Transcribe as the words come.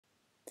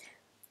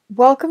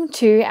Welcome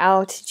to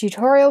our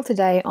tutorial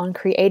today on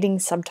creating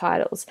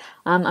subtitles.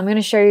 I'm going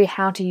to show you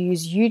how to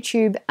use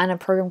YouTube and a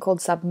program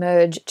called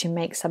Submerge to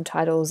make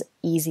subtitles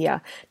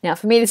easier. Now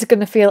for me this is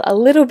going to feel a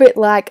little bit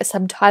like a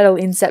subtitle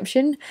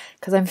inception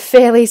because I'm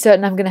fairly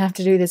certain I'm going to have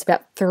to do this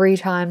about 3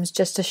 times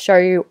just to show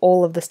you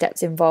all of the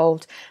steps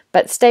involved.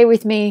 But stay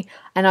with me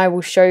and I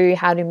will show you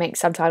how to make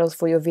subtitles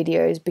for your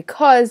videos,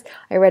 because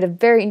I read a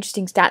very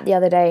interesting stat the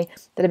other day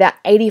that about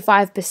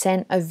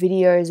 85% of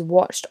videos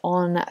watched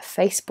on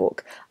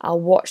Facebook are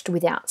watched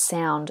without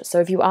sound. So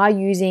if you are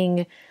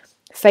using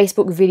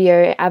Facebook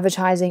video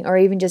advertising or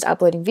even just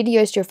uploading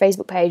videos to your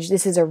Facebook page,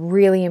 this is a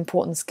really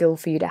important skill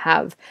for you to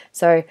have.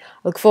 So I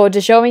look forward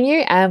to showing you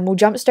and we'll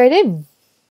jump straight in.